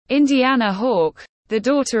Indiana Hawke, the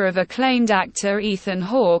daughter of acclaimed actor Ethan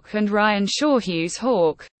Hawke and Ryan Shawhughes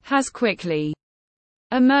Hawke, has quickly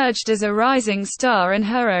emerged as a rising star in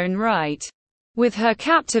her own right. With her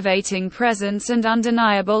captivating presence and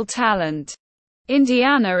undeniable talent,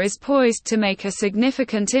 Indiana is poised to make a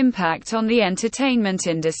significant impact on the entertainment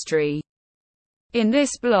industry. In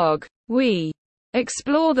this blog, we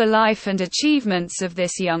explore the life and achievements of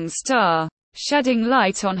this young star, shedding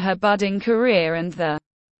light on her budding career and the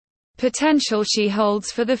potential she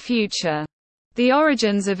holds for the future. The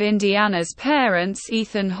origins of Indiana's parents.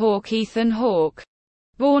 Ethan Hawke,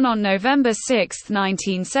 born on November 6,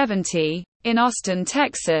 1970, in Austin,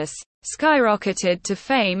 Texas, skyrocketed to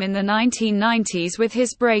fame in the 1990s with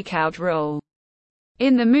his breakout role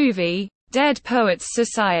in the movie, Dead Poets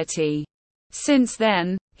Society. Since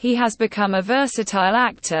then, he has become a versatile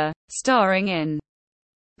actor, starring in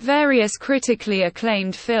various critically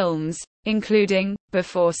acclaimed films, including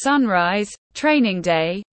Before Sunrise, Training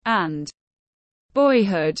Day, and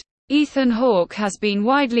Boyhood. Ethan Hawke has been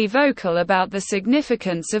widely vocal about the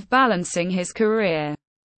significance of balancing his career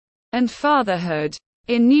and fatherhood.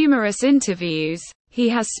 In numerous interviews, he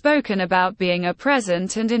has spoken about being a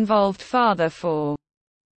present and involved father for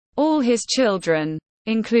all his children,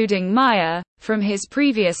 including Maya, from his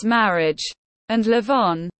previous marriage, and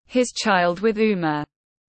Lavon, his child with Uma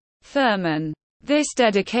Thurman. This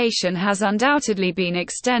dedication has undoubtedly been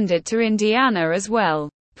extended to Indiana as well,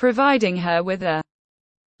 providing her with a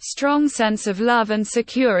strong sense of love and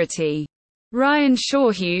security. Ryan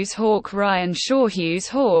Shawhughes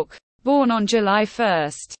Hawke, born on July 1,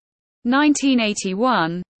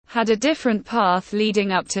 1981, had a different path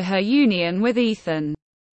leading up to her union with Ethan.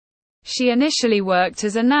 She initially worked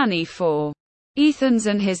as a nanny for Ethan's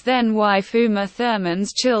and his then-wife Uma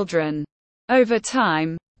Thurman's children. Over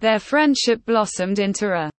time, their friendship blossomed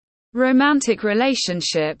into a romantic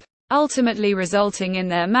relationship, ultimately resulting in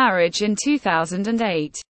their marriage in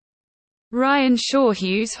 2008. Ryan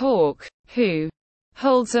Shawhughes Hawke, who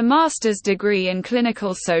holds a master's degree in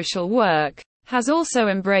clinical social work, has also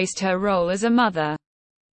embraced her role as a mother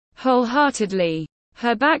wholeheartedly.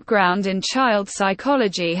 Her background in child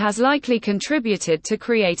psychology has likely contributed to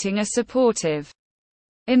creating a supportive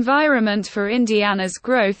environment for Indiana's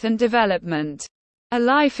growth and development. A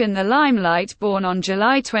Life in the Limelight. Born on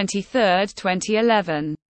July 23,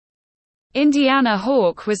 2011. Indiana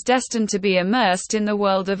Hawke was destined to be immersed in the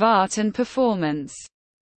world of art and performance.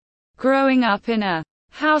 Growing up in a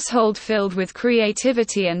household filled with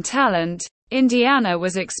creativity and talent, Indiana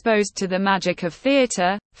was exposed to the magic of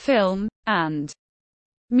theater, film, and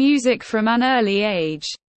music from an early age.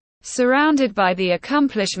 Surrounded by the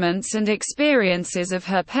accomplishments and experiences of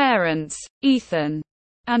her parents, Ethan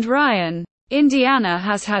and Ryan, Indiana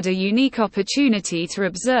has had a unique opportunity to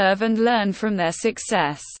observe and learn from their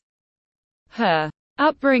success. Her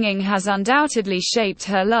upbringing has undoubtedly shaped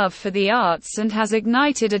her love for the arts and has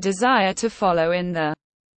ignited a desire to follow in the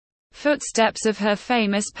footsteps of her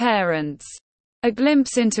famous parents. A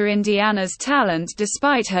glimpse into Indiana's talent.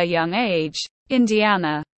 Despite her young age,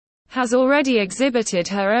 Indiana has already exhibited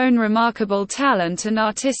her own remarkable talent and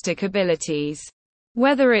artistic abilities.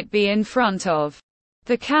 Whether it be in front of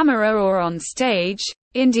the camera or on stage,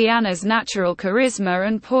 Indiana's natural charisma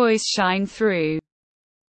and poise shine through.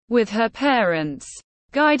 With her parents'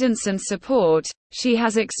 guidance and support, she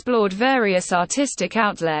has explored various artistic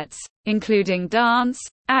outlets, including dance,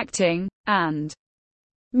 acting, and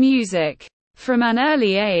music. From an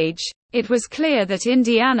early age, it was clear that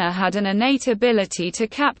Indiana had an innate ability to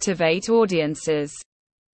captivate audiences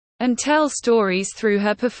and tell stories through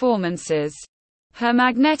her performances. Her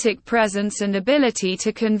magnetic presence and ability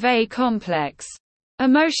to convey complex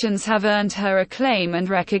emotions have earned her acclaim and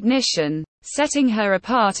recognition, setting her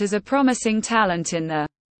apart as a promising talent in the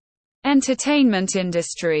entertainment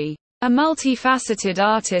industry. A multifaceted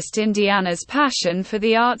artist, Indiana's passion for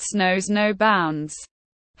the arts knows no bounds.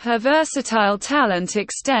 Her versatile talent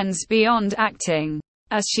extends beyond acting,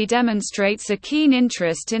 as she demonstrates a keen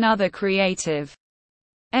interest in other creative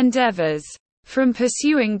endeavors. From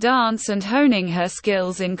pursuing dance and honing her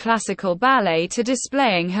skills in classical ballet to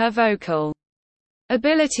displaying her vocal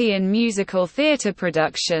ability in musical theater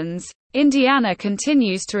productions, Indiana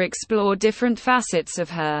continues to explore different facets of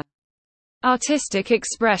her artistic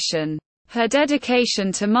expression. Her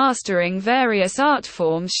dedication to mastering various art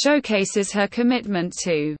forms showcases her commitment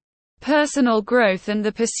to personal growth and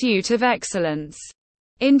the pursuit of excellence.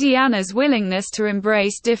 Indiana's willingness to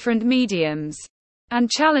embrace different mediums and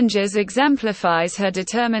challenges exemplifies her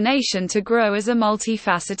determination to grow as a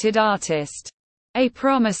multifaceted artist. A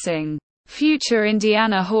promising future.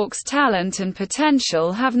 Indiana Hawke's talent and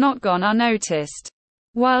potential have not gone unnoticed.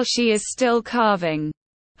 While she is still carving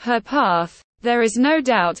her path, there is no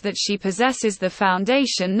doubt that she possesses the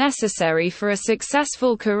foundation necessary for a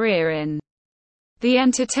successful career in the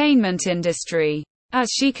entertainment industry. As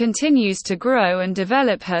she continues to grow and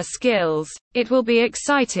develop her skills, it will be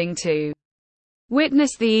exciting to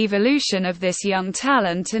witness the evolution of this young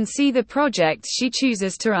talent and see the projects she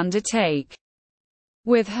chooses to undertake.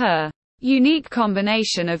 With her unique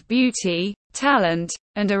combination of beauty, talent,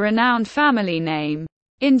 and a renowned family name,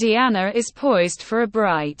 Indiana is poised for a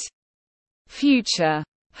bright future.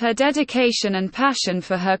 Her dedication and passion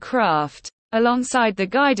for her craft, alongside the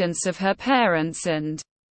guidance of her parents and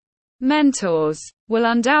mentors, will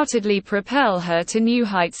undoubtedly propel her to new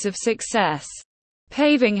heights of success.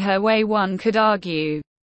 Paving her way, one could argue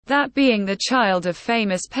that being the child of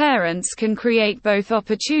famous parents can create both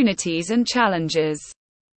opportunities and challenges.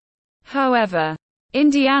 However,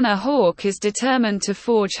 Indiana Hawke is determined to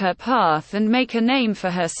forge her path and make a name for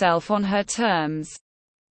herself on her terms.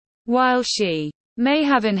 While she may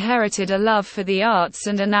have inherited a love for the arts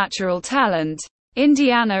and a natural talent,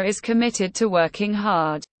 Indiana is committed to working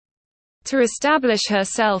hard to establish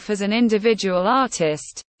herself as an individual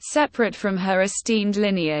artist, separate from her esteemed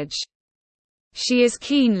lineage. She is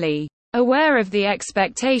keenly aware of the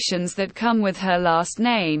expectations that come with her last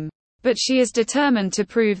name, but she is determined to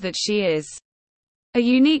prove that she is a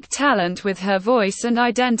unique talent with her voice and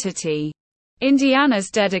identity. Indiana's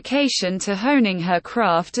dedication to honing her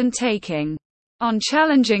craft and taking on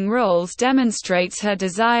challenging roles demonstrates her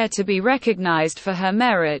desire to be recognized for her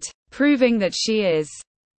merit, proving that she is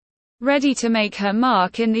ready to make her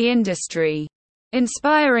mark in the industry.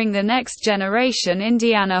 Inspiring the next generation,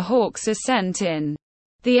 Indiana Hawke's ascent in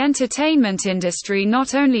the entertainment industry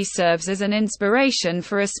not only serves as an inspiration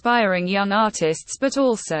for aspiring young artists but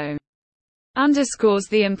also underscores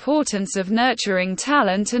the importance of nurturing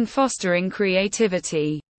talent and fostering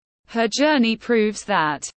creativity. Her journey proves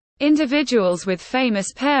that individuals with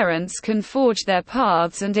famous parents can forge their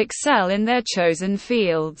paths and excel in their chosen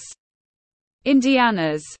fields.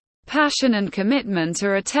 Indiana's passion and commitment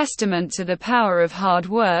are a testament to the power of hard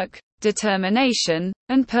work, determination,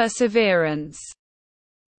 and perseverance,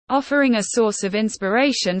 offering a source of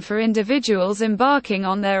inspiration for individuals embarking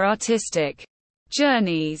on their artistic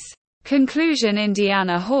journeys. Conclusion: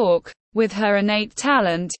 Indiana Hawke, with her innate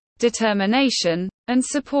talent, determination, and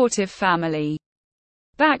supportive family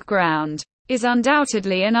background, is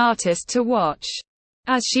undoubtedly an artist to watch.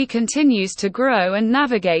 As she continues to grow and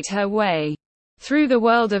navigate her way through the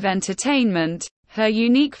world of entertainment, her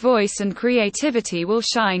unique voice and creativity will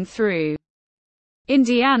shine through.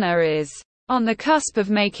 Indiana is on the cusp of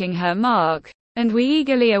making her mark, and we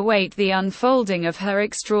eagerly await the unfolding of her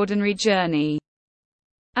extraordinary journey.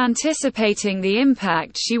 Anticipating the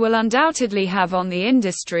impact she will undoubtedly have on the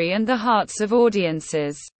industry and the hearts of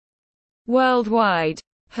audiences worldwide.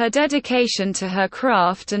 Her dedication to her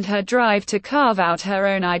craft and her drive to carve out her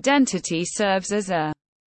own identity serves as a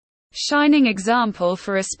shining example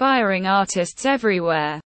for aspiring artists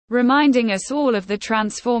everywhere, reminding us all of the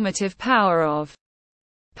transformative power of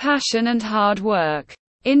passion and hard work.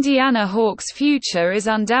 Indiana Hawke's future is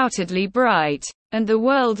undoubtedly bright, and the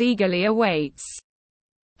world eagerly awaits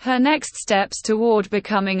her next steps toward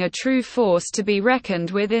becoming a true force to be reckoned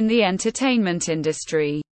with in the entertainment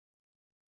industry.